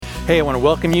Hey, I want to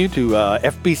welcome you to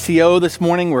FBCO this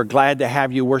morning. We're glad to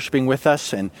have you worshiping with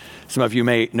us. And some of you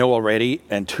may know already,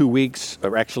 in 2 weeks,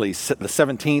 or actually the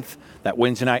 17th, that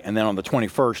Wednesday night, and then on the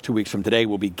 21st, 2 weeks from today,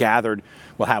 we'll be gathered.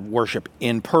 We'll have worship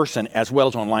in person as well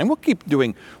as online. We'll keep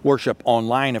doing worship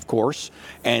online, of course.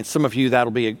 And some of you,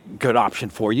 that'll be a good option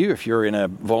for you if you're in a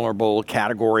vulnerable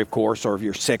category, of course, or if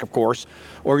you're sick, of course,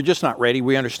 or you're just not ready.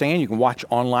 We understand. You can watch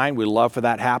online. We'd love for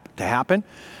that to happen.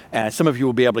 And some of you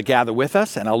will be able to gather with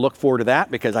us, and I'll look forward to that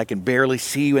because I can barely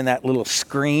see you in that little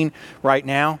screen right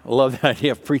now. I love the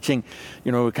idea of preaching,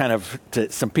 kind of to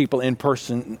some people in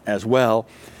person as well,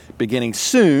 beginning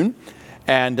soon.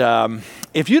 And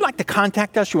if you'd like to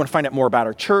contact us, you want to find out more about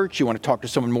our church, you want to talk to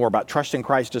someone more about trusting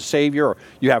Christ as Savior, or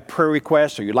you have prayer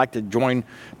requests, or you'd like to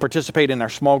participate in our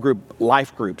small group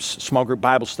life groups, small group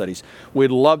Bible studies,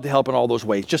 we'd love to help in all those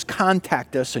ways. Just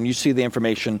contact us, and you see the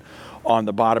information on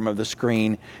the bottom of the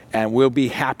screen, and we'll be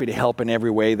happy to help in every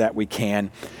way that we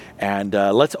can. And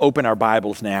let's open our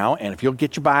Bibles now. And if you'll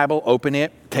get your Bible, open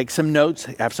it, take some notes,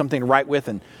 have something to write with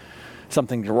and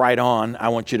something to write on. I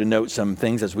want you to note some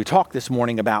things as we talk this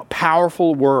morning about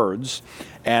powerful words.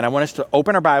 And I want us to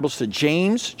open our Bibles to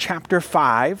James chapter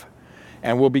 5,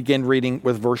 and we'll begin reading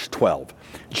with verse 12.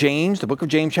 James, the book of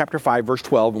James, chapter 5, verse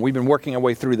 12. And we've been working our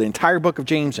way through the entire book of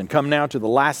James and come now to the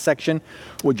last section.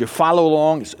 Would you follow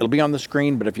along? It'll be on the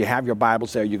screen, but if you have your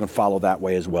Bibles there, you can follow that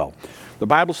way as well. The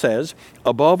Bible says,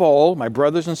 "Above all, my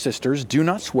brothers and sisters, do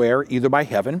not swear either by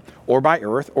heaven or by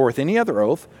earth or with any other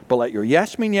oath, but let your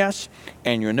yes mean yes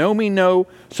and your no mean no,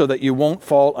 so that you won't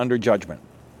fall under judgment.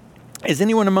 Is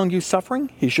anyone among you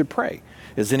suffering? He should pray.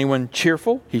 Is anyone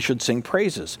cheerful? He should sing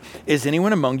praises. Is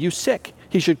anyone among you sick?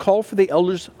 He should call for the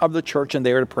elders of the church, and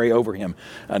they are to pray over him,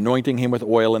 anointing him with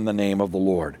oil in the name of the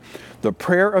Lord. The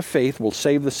prayer of faith will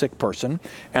save the sick person,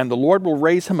 and the Lord will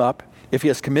raise him up. If he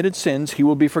has committed sins, he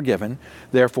will be forgiven.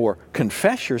 Therefore,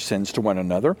 confess your sins to one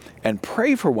another and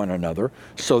pray for one another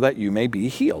so that you may be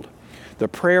healed. The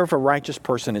prayer of a righteous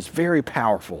person is very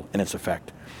powerful in its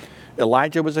effect.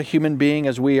 Elijah was a human being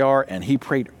as we are, and he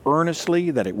prayed earnestly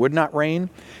that it would not rain.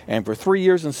 And for 3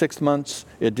 years and 6 months,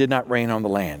 it did not rain on the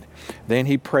land. Then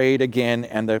he prayed again,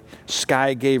 and the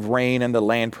sky gave rain, and the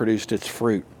land produced its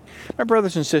fruit. My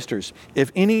brothers and sisters,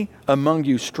 if any among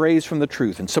you strays from the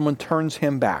truth and someone turns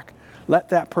him back, let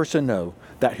that person know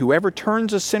that whoever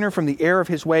turns a sinner from the error of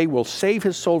his way will save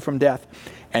his soul from death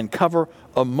and cover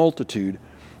a multitude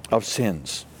of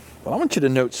sins." Well, I want you to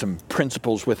note some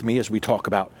principles with me as we talk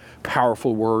about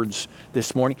powerful words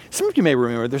this morning. Some of you may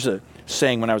remember there's a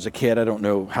saying when I was a kid, I don't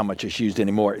know how much it's used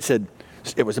anymore.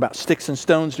 It was about sticks and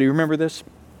stones. Do you remember this?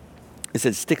 It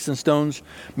said, "Sticks and stones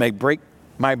may break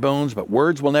my bones, but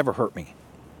words will never hurt me."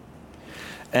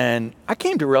 And I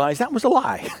came to realize that was a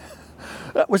lie.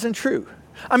 That wasn't true.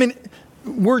 I mean,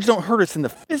 words don't hurt us in the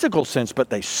physical sense, but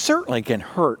they certainly can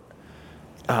hurt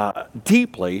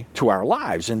deeply to our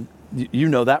lives. And you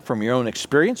know that from your own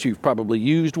experience. You've probably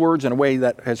used words in a way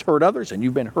that has hurt others, and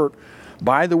you've been hurt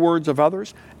by the words of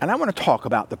others. And I want to talk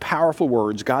about the powerful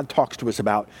words God talks to us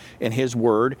about in His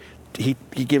Word. He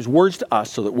gives words to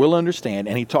us so that we'll understand,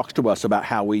 and He talks to us about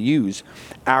how we use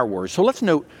our words. So let's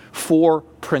note 4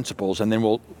 principles, and then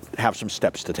we'll have some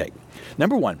steps to take.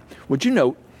 Number 1, would you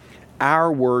note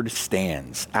our word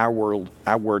stands? Our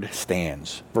word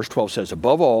stands. Verse 12 says,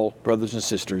 "Above all, brothers and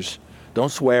sisters,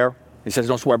 don't swear." He says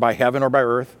don't swear by heaven or by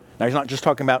earth. Now, he's not just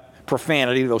talking about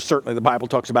profanity, though certainly the Bible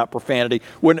talks about profanity.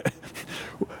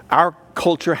 Our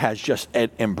culture has just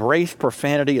embraced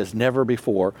profanity as never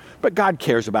before, but God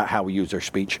cares about how we use our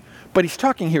speech. But he's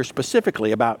talking here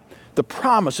specifically about the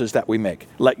promises that we make.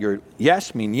 Let your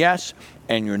yes mean yes,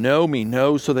 and your no mean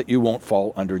no, so that you won't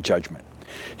fall under judgment.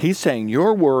 He's saying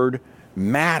your word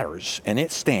matters, and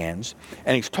it stands.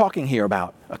 And he's talking here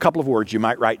about a couple of words you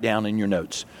might write down in your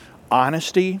notes: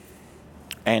 honesty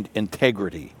and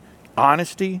integrity.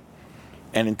 Honesty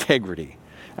and integrity.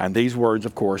 And these words,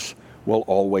 of course, will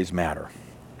always matter.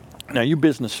 Now, you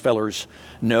business fellers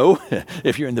know,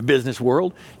 if you're in the business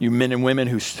world, you men and women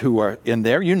who are in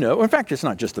there, you know. In fact, it's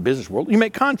not just the business world. You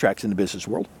make contracts in the business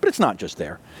world, but it's not just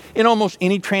there. In almost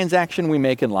any transaction we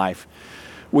make in life,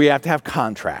 we have to have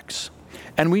contracts.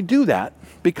 And we do that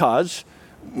because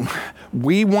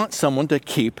we want someone to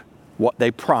keep what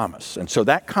they promise. And so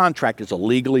that contract is a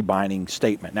legally binding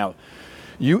statement. Now,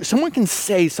 someone can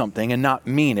say something and not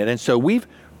mean it. And so we've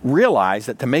realized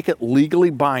that to make it legally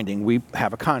binding, we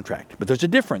have a contract. But there's a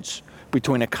difference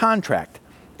between a contract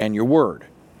and your word.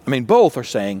 I mean, both are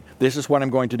saying, this is what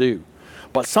I'm going to do.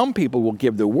 But some people will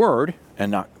give their word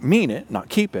and not mean it, not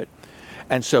keep it.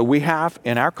 And so we have,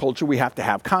 in our culture, we have to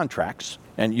have contracts.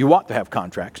 And you ought to have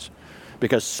contracts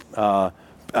because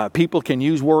People can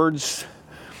use words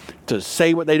to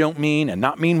say what they don't mean and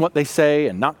not mean what they say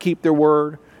and not keep their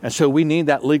word. And so we need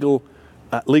that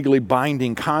legally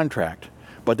binding contract.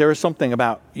 But there is something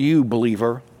about you,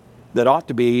 believer, that ought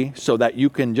to be so that you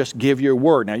can just give your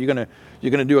word. Now, you're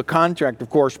gonna do a contract, of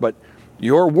course, but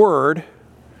your word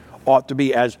ought to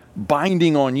be as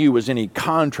binding on you as any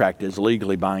contract is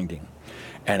legally binding.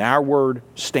 And our word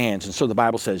stands. And so the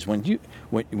Bible says when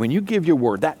you give your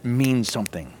word, that means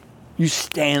something. You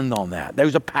stand on that.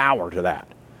 There's a power to that.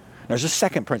 There's a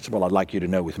second principle I'd like you to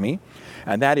know with me,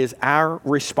 and that is our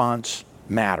response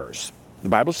matters. The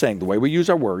Bible's saying the way we use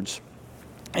our words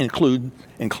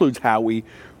includes how we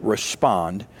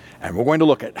respond, and we're going to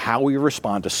look at how we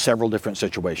respond to several different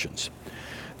situations.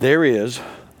 There is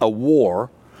a war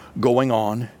going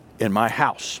on in my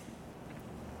house,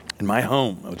 in my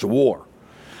home. It's a war.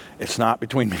 It's not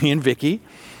between me and Vicki.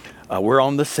 We're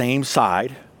on the same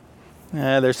side.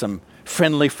 There's some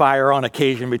friendly fire on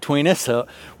occasion between us,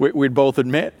 we'd both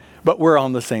admit, but we're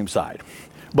on the same side.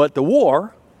 But the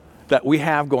war that we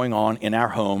have going on in our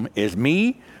home is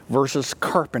me versus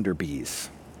carpenter bees.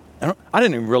 I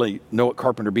didn't even really know what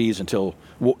carpenter bees until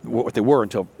what they were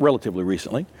until relatively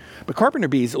recently. But carpenter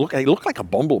bees they look like a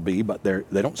bumblebee, but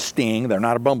they don't sting. They're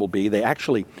not a bumblebee. They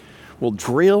actually will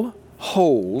drill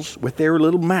holes with their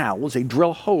little mouths. They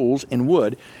drill holes in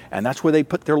wood, and that's where they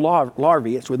put their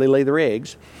larvae. It's where they lay their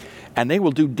eggs. And they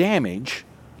will do damage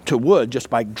to wood just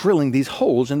by drilling these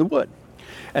holes in the wood.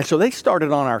 And so they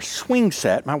started on our swing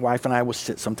set. My wife and I will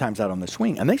sit sometimes out on the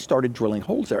swing, and they started drilling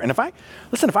holes there. And if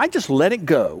I just let it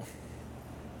go,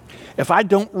 if I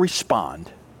don't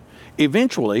respond,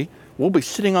 eventually we'll be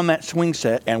sitting on that swing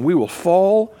set and we will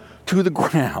fall to the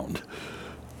ground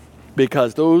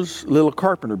because those little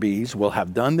carpenter bees will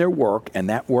have done their work, and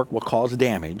that work will cause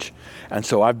damage. And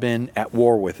so I've been at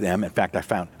war with them. In fact,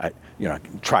 I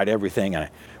tried everything, and I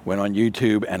went on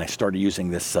YouTube and I started using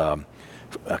this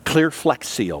clear flex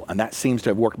seal, and that seems to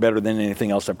have worked better than anything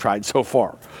else I've tried so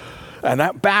far. And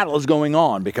that battle is going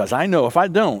on because I know if I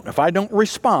don't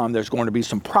respond, there's going to be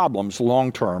some problems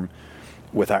long term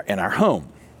in our home.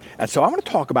 And so I want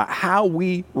to talk about how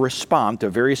we respond to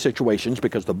various situations,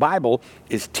 because the Bible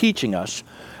is teaching us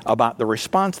about the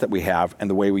response that we have and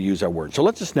the way we use our words. So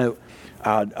let's just note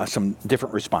some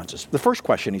different responses. The first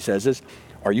question, he says, is,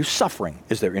 are you suffering?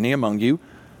 Is there any among you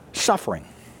suffering?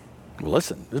 Well,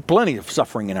 listen, there's plenty of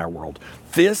suffering in our world.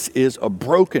 This is a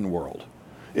broken world.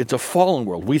 It's a fallen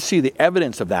world. We see the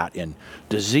evidence of that in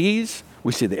disease.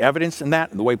 We see the evidence in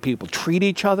that in the way people treat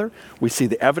each other. We see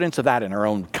the evidence of that in our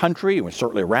own country and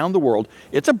certainly around the world.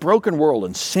 It's a broken world,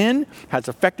 and sin has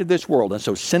affected this world. And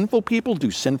so sinful people do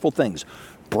sinful things.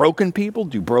 Broken people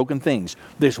do broken things.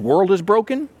 This world is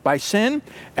broken by sin,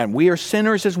 and we are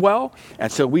sinners as well.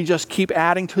 And so we just keep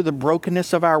adding to the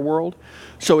brokenness of our world.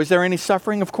 So is there any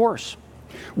suffering? Of course.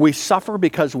 We suffer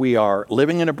because we are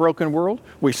living in a broken world.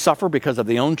 We suffer because of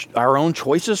our own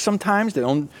choices sometimes, the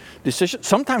own decisions.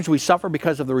 Sometimes we suffer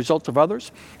because of the results of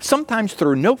others. Sometimes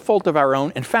through no fault of our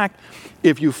own. In fact,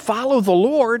 if you follow the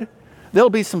Lord, there'll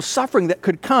be some suffering that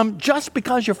could come just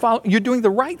because you're doing the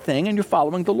right thing and you're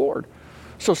following the Lord.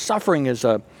 So suffering is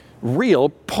a real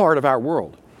part of our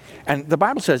world. And the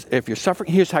Bible says if you're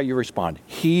suffering, here's how you respond.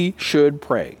 He should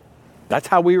pray. That's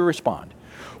how we respond.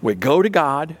 We go to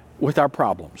God with our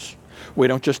problems. We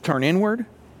don't just turn inward.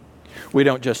 We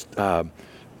don't just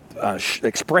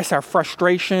express our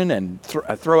frustration and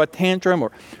throw a tantrum.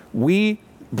 We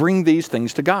bring these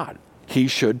things to God. He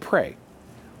should pray.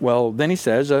 Well, then he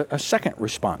says a second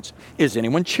response. Is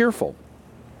anyone cheerful?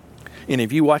 Any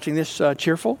of you watching this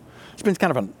cheerful? It's been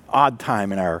kind of an odd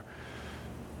time in our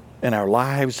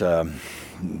lives, in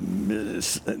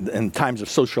times of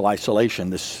social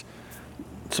isolation.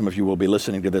 Some of you will be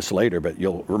listening to this later, but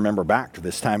you'll remember back to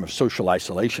this time of social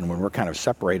isolation when we're kind of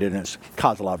separated, and it's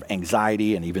caused a lot of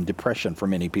anxiety and even depression for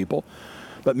many people.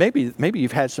 But maybe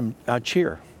you've had some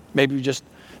cheer. Maybe you just,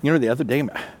 the other day,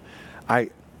 we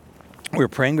were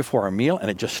praying before our meal, and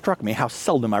it just struck me how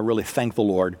seldom I really thank the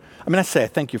Lord. I mean, I say I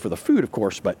thank you for the food, of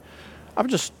course, but I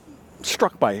was just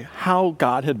struck by how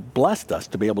God had blessed us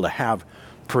to be able to have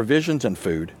provisions and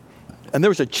food. And there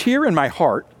was a cheer in my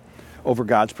heart over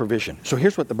God's provision. So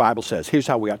here's what the Bible says. Here's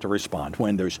how we ought to respond.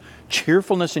 When there's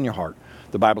cheerfulness in your heart,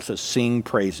 the Bible says sing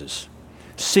praises.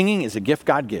 Singing is a gift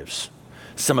God gives.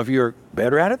 Some of you are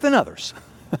better at it than others.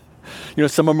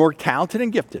 Some are more talented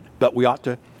and gifted, but we ought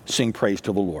to sing praise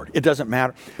to the Lord. It doesn't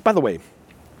matter. By the way,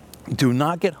 do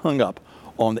not get hung up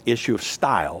on the issue of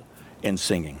style in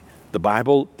singing. The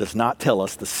Bible does not tell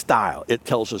us the style. It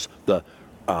tells us the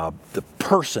the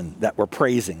person that we're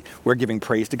praising. We're giving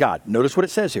praise to God. Notice what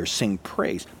it says here, sing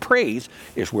praise. Praise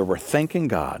is where we're thanking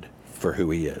God for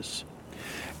who he is.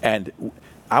 And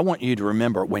I want you to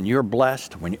remember when you're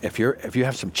blessed, if you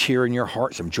have some cheer in your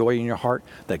heart, some joy in your heart,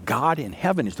 that God in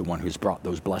heaven is the one who's brought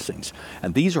those blessings.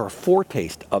 And these are a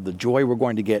foretaste of the joy we're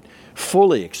going to get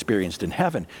fully experienced in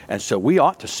heaven. And so we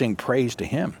ought to sing praise to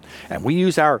him. And we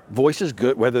use our voices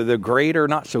good, whether they're great or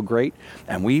not so great,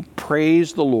 and we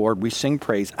praise the Lord. We sing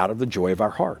praise out of the joy of our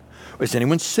heart. Is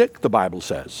anyone sick, the Bible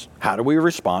says? How do we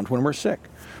respond when we're sick?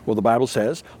 Well, the Bible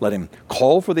says, let him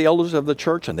call for the elders of the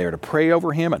church, and they are to pray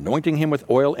over him, anointing him with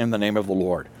oil in the name of the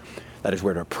Lord. That is,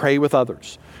 we're to pray with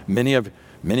others.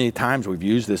 Many times we've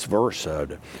used this verse.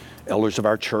 Elders of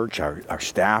our church, our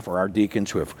staff, or our deacons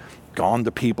who have gone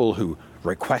to people who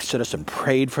requested us and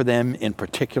prayed for them in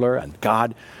particular, and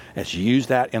God has used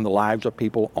that in the lives of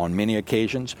people on many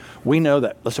occasions. We know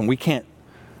that, listen, we can't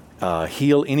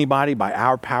heal anybody by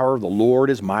our power. The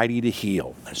Lord is mighty to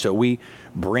heal. And so we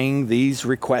bring these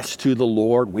requests to the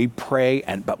Lord. We pray,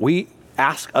 but we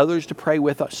ask others to pray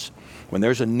with us. When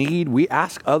there's a need, we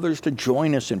ask others to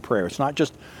join us in prayer. It's not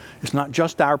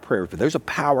just our prayers, but there's a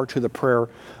power to the prayer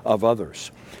of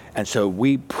others. And so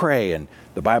we pray, and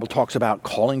the Bible talks about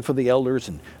calling for the elders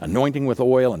and anointing with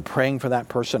oil and praying for that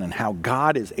person, and how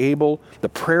God is able, the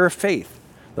prayer of faith,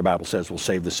 the Bible says, will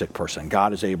save the sick person.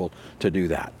 God is able to do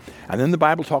that. And then the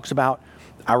Bible talks about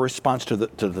our response to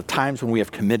the times when we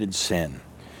have committed sin.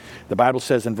 The Bible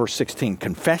says in verse 16,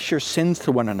 confess your sins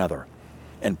to one another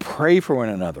and pray for one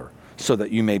another so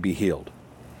that you may be healed.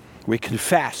 We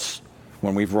confess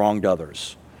when we've wronged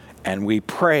others, and we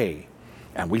pray,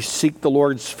 and we seek the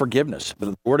Lord's forgiveness.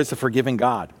 The Lord is a forgiving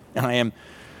God. And I am,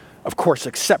 of course,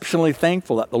 exceptionally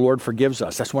thankful that the Lord forgives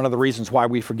us. That's one of the reasons why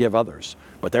we forgive others.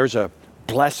 But there's a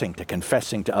blessing to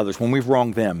confessing to others when we've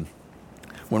wronged them,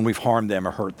 when we've harmed them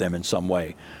or hurt them in some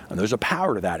way. And there's a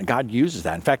power to that, and God uses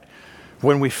that. In fact,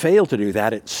 when we fail to do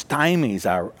that, it stymies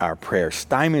our prayer,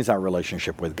 stymies our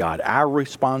relationship with God. Our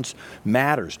response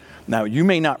matters. Now, you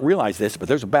may not realize this, but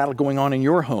there's a battle going on in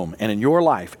your home and in your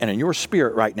life and in your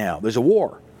spirit right now. There's a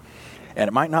war. And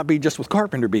it might not be just with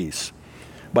carpenter bees,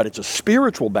 but it's a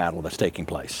spiritual battle that's taking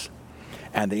place.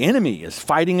 And the enemy is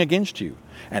fighting against you.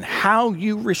 And how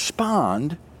you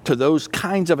respond to those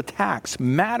kinds of attacks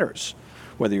matters.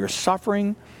 Whether you're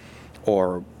suffering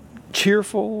or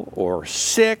cheerful or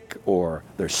sick or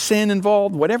there's sin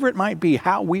involved, whatever it might be,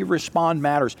 how we respond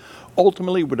matters.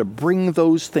 Ultimately, we're to bring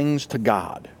those things to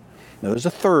God. Now, there's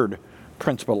a third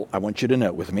principle I want you to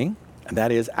note with me, and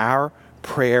that is our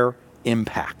prayer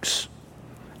impacts.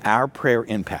 Our prayer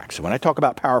impacts. When I talk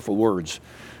about powerful words,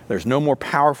 there's no more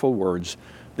powerful words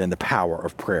than the power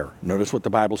of prayer. Notice what the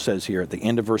Bible says here at the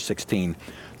end of verse 16.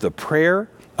 The prayer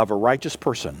of a righteous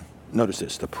person, notice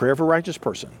this, the prayer of a righteous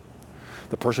person,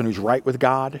 the person who's right with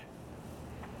God,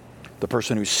 the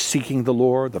person who's seeking the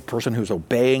Lord, the person who's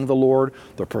obeying the Lord,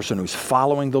 the person who's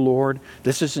following the Lord.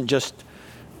 This isn't just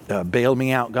bail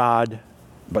me out, God,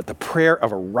 but the prayer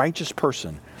of a righteous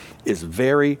person is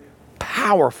very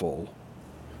powerful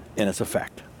in its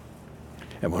effect.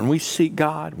 And when we seek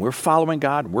God, we're following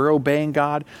God, we're obeying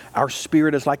God, our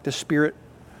spirit is like the spirit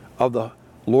of the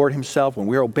Lord himself. When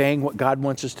we're obeying what God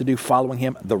wants us to do, following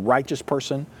him, the righteous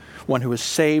person, one who is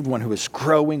saved, one who is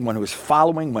growing, one who is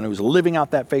following, one who is living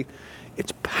out that faith,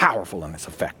 it's powerful in its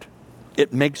effect.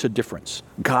 It makes a difference.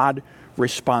 God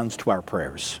responds to our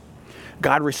prayers.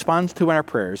 God responds to our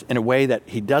prayers in a way that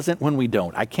he doesn't when we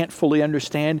don't. I can't fully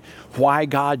understand why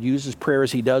God uses prayer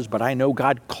as he does, but I know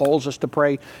God calls us to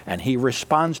pray, and he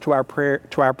responds to our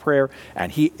prayer,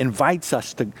 and he invites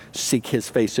us to seek his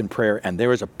face in prayer. And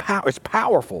there is it's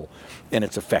powerful in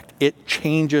its effect. It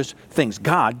changes things.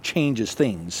 God changes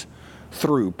things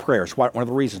through prayer. It's one of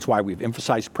the reasons why we've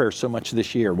emphasized prayer so much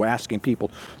this year. We're asking people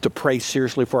to pray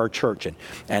seriously for our church,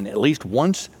 and at least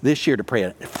once this year to pray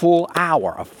a full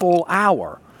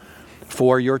hour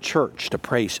for your church, to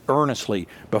pray earnestly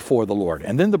before the Lord.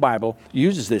 And then the Bible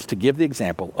uses this to give the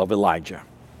example of Elijah.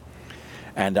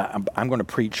 And I'm going to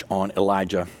preach on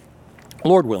Elijah,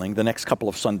 Lord willing, the next couple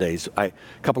of Sundays. A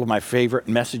couple of my favorite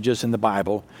messages in the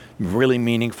Bible, really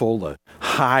meaningful. The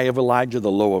high of Elijah,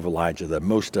 the low of Elijah, the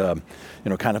most,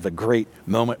 kind of a great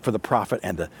moment for the prophet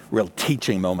and the real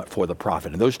teaching moment for the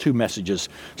prophet. And those two messages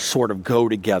sort of go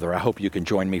together. I hope you can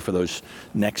join me for those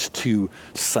next two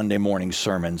Sunday morning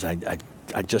sermons. I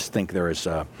just think they're as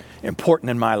important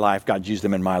in my life. God's used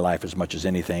them in my life as much as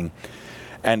anything.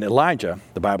 And Elijah,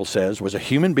 the Bible says, was a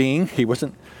human being. He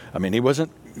wasn't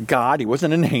God. He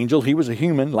wasn't an angel. He was a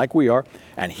human like we are.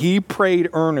 And he prayed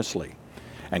earnestly.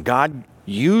 And God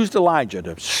used Elijah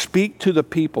to speak to the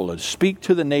people, to speak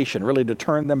to the nation, really to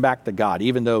turn them back to God,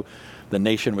 even though the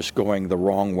nation was going the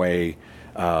wrong way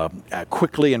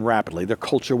quickly and rapidly. Their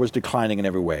culture was declining in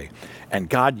every way. And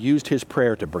God used his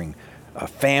prayer to bring a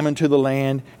famine to the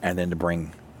land, and then to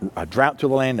bring a drought to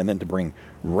the land, and then to bring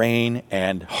rain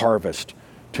and harvest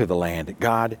to the land.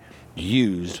 God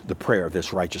used the prayer of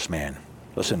this righteous man.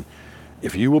 Listen,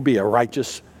 if you will be a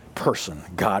righteous person,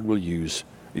 God will use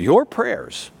your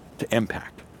prayers to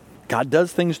impact. God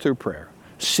does things through prayer.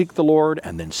 Seek the Lord,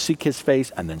 and then seek his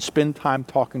face, and then spend time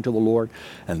talking to the Lord.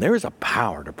 And there is a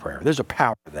power to prayer. There's a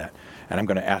power to that. And I'm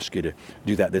going to ask you to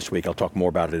do that this week. I'll talk more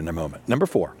about it in a moment. Number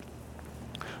 4,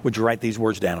 would you write these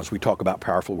words down as we talk about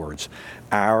powerful words?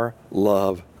 Our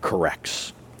love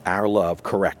corrects. Our love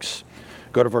corrects.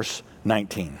 Go to verse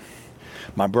 19.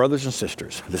 My brothers and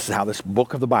sisters, this is how this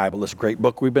book of the Bible, this great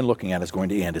book we've been looking at, is going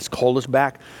to end. It's called us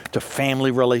back to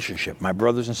family relationship. My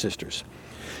brothers and sisters,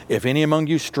 if any among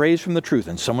you strays from the truth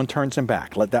and someone turns him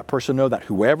back, let that person know that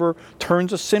whoever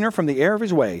turns a sinner from the error of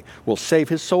his way will save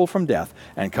his soul from death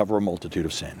and cover a multitude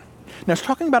of sin. Now, it's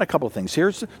talking about a couple of things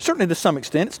here. Certainly, to some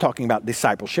extent, it's talking about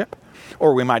discipleship,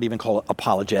 or we might even call it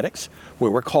apologetics,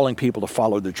 where we're calling people to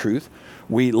follow the truth.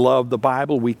 We love the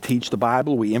Bible. We teach the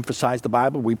Bible. We emphasize the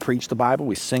Bible. We preach the Bible.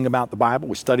 We sing about the Bible.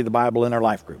 We study the Bible in our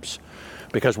life groups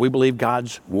because we believe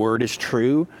God's word is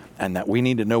true, and that we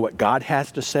need to know what God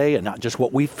has to say, and not just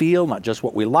what we feel, not just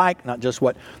what we like, not just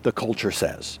what the culture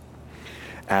says.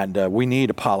 And we need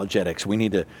apologetics. We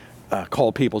need to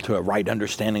call people to a right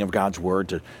understanding of God's word,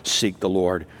 to seek the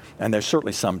Lord. And there's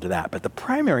certainly some to that. But the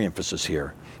primary emphasis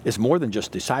here is more than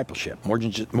just discipleship, more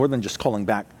than just calling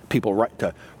back people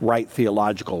to right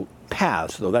theological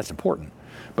paths, though that's important.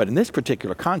 But in this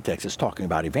particular context, it's talking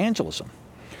about evangelism.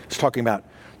 It's talking about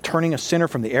turning a sinner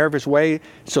from the error of his way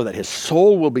so that his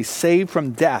soul will be saved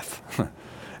from death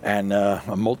and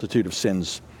a multitude of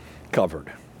sins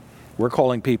covered. We're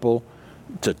calling people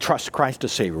to trust Christ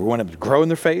as Savior. We want them to grow in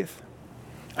their faith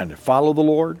and to follow the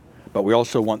Lord, but we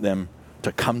also want them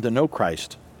to come to know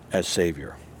Christ as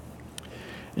Savior.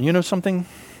 And you know something?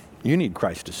 You need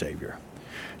Christ as Savior.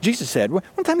 Jesus said, one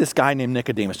time this guy named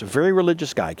Nicodemus, a very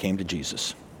religious guy, came to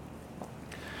Jesus.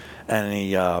 And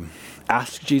he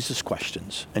asked Jesus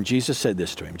questions. And Jesus said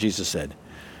this to him. Jesus said,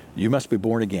 "You must be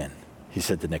born again," he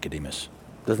said to Nicodemus.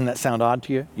 Doesn't that sound odd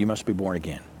to you? You must be born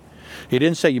again. He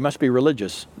didn't say you must be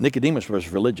religious. Nicodemus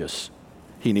was religious.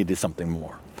 He needed something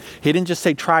more. He didn't just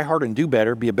say try hard and do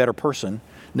better, be a better person.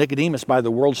 Nicodemus, by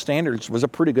the world's standards, was a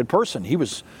pretty good person. He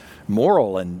was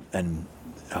moral and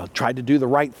tried to do the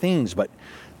right things, but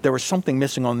there was something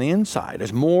missing on the inside.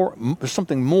 There's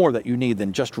something more that you need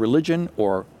than just religion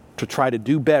or to try to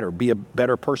do better, be a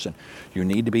better person. You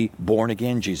need to be born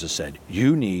again, Jesus said.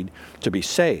 You need to be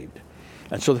saved.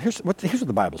 And so here's what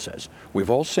the Bible says. We've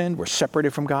all sinned, we're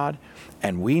separated from God,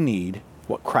 and we need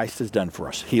what Christ has done for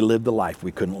us. He lived the life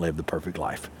we couldn't live, the perfect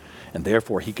life. And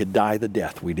therefore, he could die the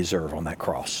death we deserve on that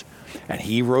cross. And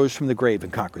he rose from the grave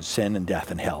and conquered sin and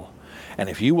death and hell. And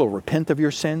if you will repent of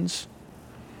your sins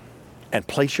and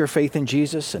place your faith in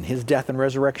Jesus and his death and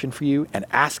resurrection for you and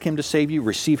ask him to save you,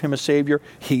 receive him as Savior,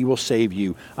 he will save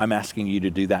you. I'm asking you to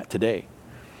do that today.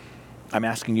 I'm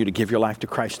asking you to give your life to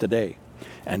Christ today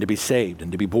and to be saved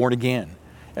and to be born again,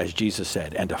 as Jesus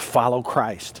said, and to follow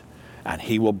Christ. And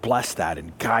he will bless that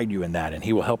and guide you in that, and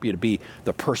he will help you to be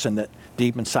the person that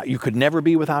deep inside you could never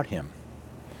be without him.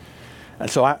 And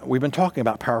so we've been talking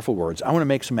about powerful words. I want to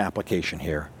make some application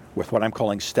here with what I'm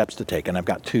calling steps to take, and I've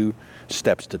got 2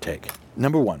 steps to take.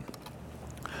 Number 1,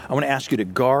 I want to ask you to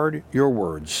guard your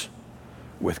words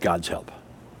with God's help.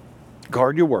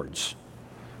 Guard your words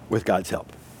with God's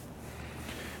help.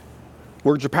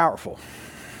 Words are powerful.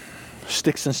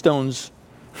 Sticks and stones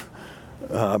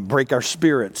break our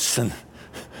spirits, and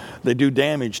they do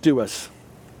damage to us.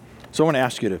 So I want to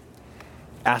ask you to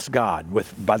ask God,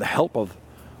 by the help of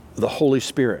the Holy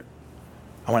Spirit,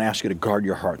 I want to ask you to guard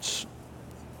your hearts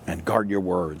and guard your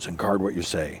words and guard what you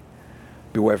say.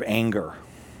 Beware of anger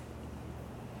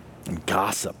and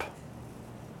gossip.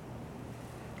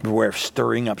 Beware of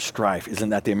stirring up strife. Isn't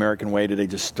that the American way today?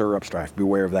 Just stir up strife.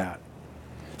 Beware of that.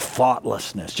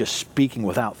 Thoughtlessness, just speaking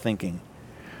without thinking.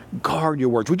 Guard your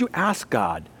words. Would you ask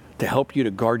God to help you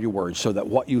to guard your words so that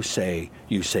what you say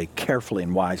carefully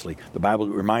and wisely? The Bible,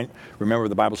 remember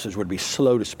the Bible says we're to be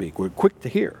slow to speak. We're quick to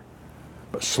hear,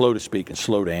 but slow to speak and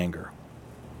slow to anger.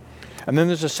 And then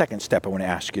there's a second step I want to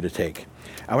ask you to take.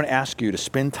 I want to ask you to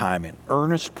spend time in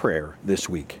earnest prayer this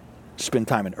week. Spend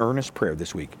time in earnest prayer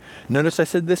this week. Notice I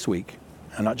said this week.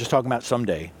 I'm not just talking about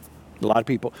someday. There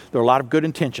are a lot of good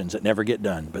intentions that never get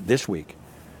done. But this week,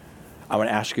 I want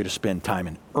to ask you to spend time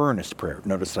in earnest prayer.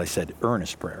 Notice I said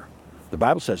earnest prayer. The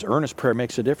Bible says earnest prayer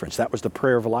makes a difference. That was the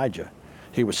prayer of Elijah.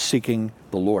 He was seeking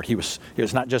the Lord. He was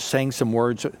not just saying some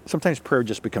words. Sometimes prayer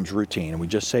just becomes routine, and we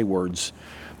just say words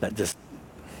that just,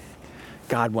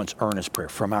 God wants earnest prayer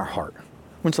from our heart.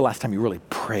 When's the last time you really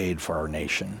prayed for our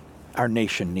nation? Our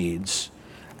nation needs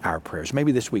our prayers.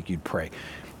 Maybe this week you'd pray.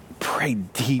 Pray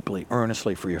deeply,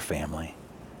 earnestly for your family.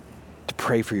 To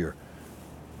pray for your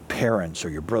parents or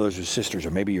your brothers or sisters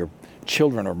or maybe your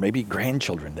children or maybe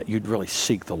grandchildren, that you'd really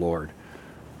seek the Lord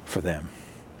for them.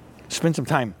 Spend some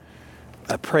time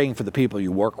praying for the people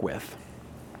you work with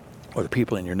or the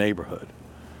people in your neighborhood.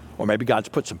 Or maybe God's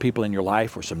put some people in your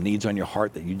life or some needs on your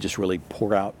heart that you just really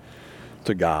pour out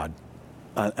to God.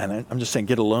 And I'm just saying,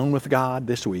 get alone with God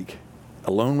this week,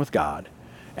 alone with God,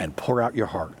 and pour out your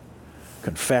heart.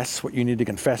 Confess what you need to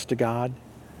confess to God.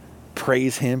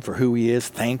 Praise Him for who He is.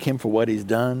 Thank Him for what He's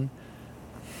done.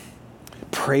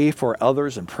 Pray for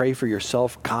others and pray for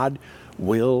yourself. God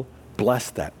will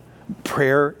bless that.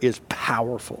 Prayer is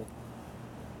powerful.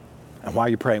 And while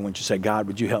you're praying, when you say, God,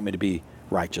 would you help me to be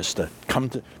righteous, to come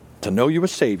to know you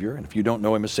as Savior, and if you don't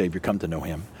know Him as Savior, come to know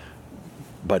Him.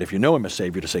 But if you know Him as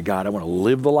Savior, to say, God, I want to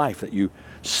live the life that you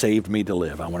saved me to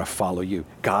live. I want to follow you.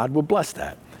 God will bless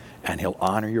that, and He'll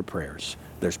honor your prayers.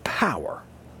 There's power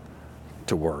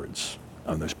to words,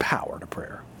 and there's power to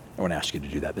prayer. I want to ask you to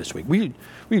do that this week. Will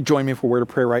you join me for a word of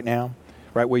prayer right now?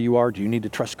 Right where you are? Do you need to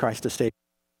trust Christ to stay?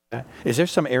 Is there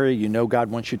some area you know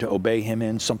God wants you to obey Him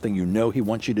in, something you know He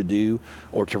wants you to do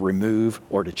or to remove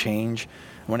or to change?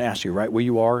 I want to ask you right where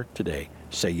you are today,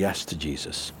 say yes to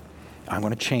Jesus. I'm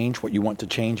going to change what you want to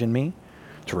change in me,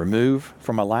 to remove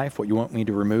from my life what you want me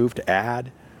to remove, to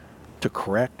add, to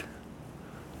correct,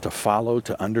 to follow,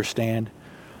 to understand.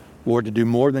 Lord, to do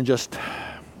more than just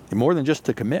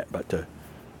to commit, but to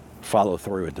follow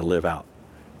through and to live out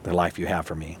the life you have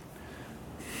for me.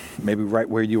 Maybe right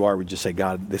where you are, would you say,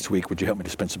 God, this week, would you help me to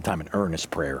spend some time in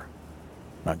earnest prayer?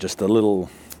 Not just a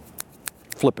little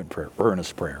flippant prayer,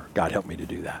 earnest prayer. God, help me to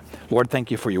do that. Lord,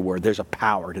 thank you for your word. There's a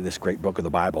power to this great book of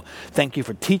the Bible. Thank you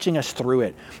for teaching us through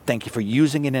it. Thank you for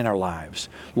using it in our lives.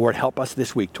 Lord, help us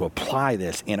this week to apply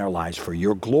this in our lives for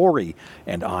your glory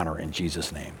and honor in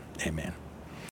Jesus' name. Amen.